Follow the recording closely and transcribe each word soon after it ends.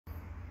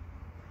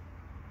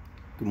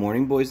Good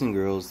morning, boys and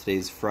girls.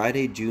 Today's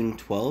Friday, June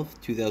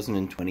 12th,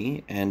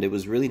 2020, and it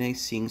was really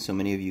nice seeing so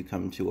many of you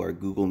come to our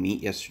Google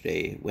Meet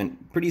yesterday. It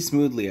went pretty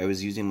smoothly. I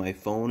was using my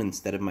phone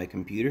instead of my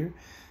computer,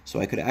 so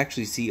I could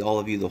actually see all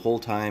of you the whole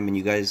time, and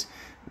you guys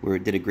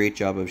did a great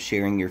job of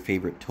sharing your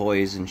favorite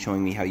toys and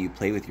showing me how you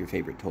play with your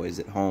favorite toys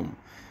at home.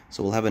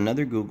 So we'll have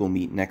another Google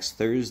Meet next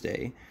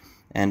Thursday,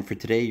 and for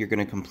today you're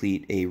going to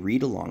complete a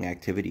read-along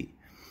activity.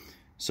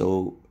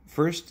 So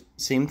first,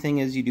 same thing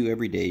as you do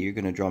every day, you're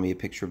going to draw me a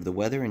picture of the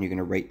weather and you're going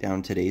to write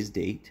down today's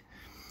date.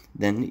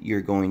 Then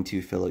you're going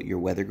to fill out your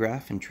weather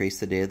graph and trace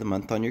the day of the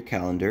month on your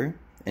calendar.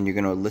 And you're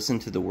going to listen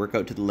to the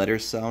workout to the letter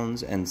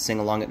sounds and sing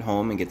along at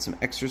home and get some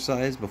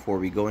exercise before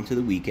we go into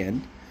the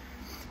weekend.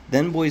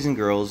 Then, boys and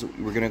girls,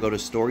 we're going to go to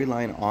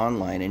Storyline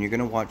Online and you're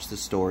going to watch the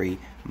story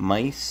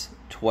Mice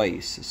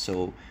Twice.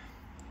 So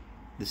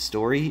the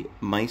story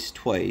Mice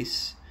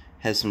Twice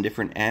has some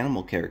different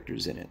animal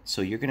characters in it.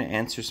 So you're going to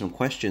answer some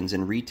questions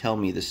and retell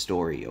me the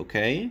story,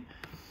 okay?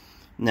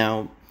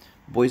 Now,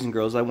 boys and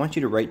girls, I want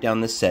you to write down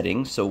the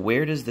setting. So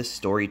where does this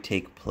story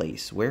take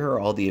place? Where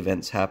are all the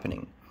events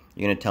happening?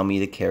 You're going to tell me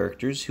the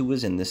characters who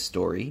was in this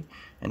story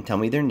and tell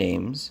me their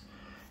names.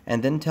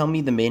 And then tell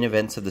me the main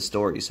events of the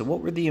story. So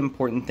what were the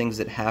important things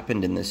that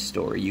happened in this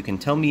story? You can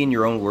tell me in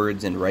your own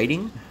words in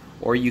writing,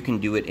 or you can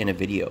do it in a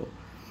video.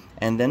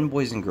 And then,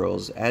 boys and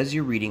girls, as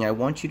you're reading, I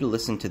want you to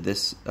listen to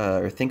this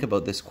or think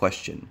about this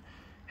question.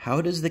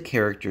 How does the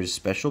character's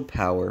special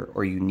power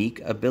or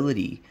unique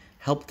ability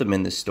help them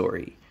in the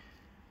story?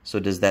 So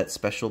does that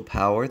special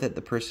power that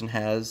the person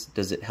has,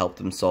 does it help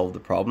them solve the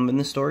problem in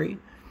the story?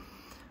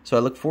 So I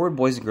look forward,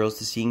 boys and girls,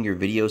 to seeing your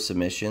video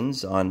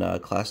submissions on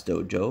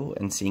ClassDojo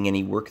and seeing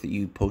any work that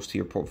you post to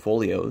your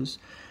portfolios.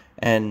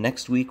 And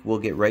next week, we'll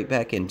get right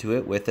back into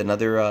it with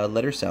another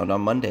letter sound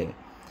on Monday.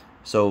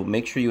 So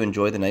make sure you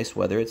enjoy the nice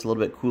weather. It's a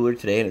little bit cooler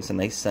today and it's a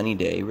nice sunny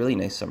day, really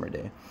nice summer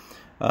day.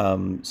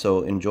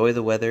 So enjoy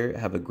the weather,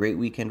 have a great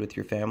weekend with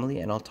your family,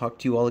 and I'll talk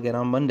to you all again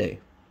on Monday.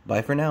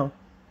 Bye for now.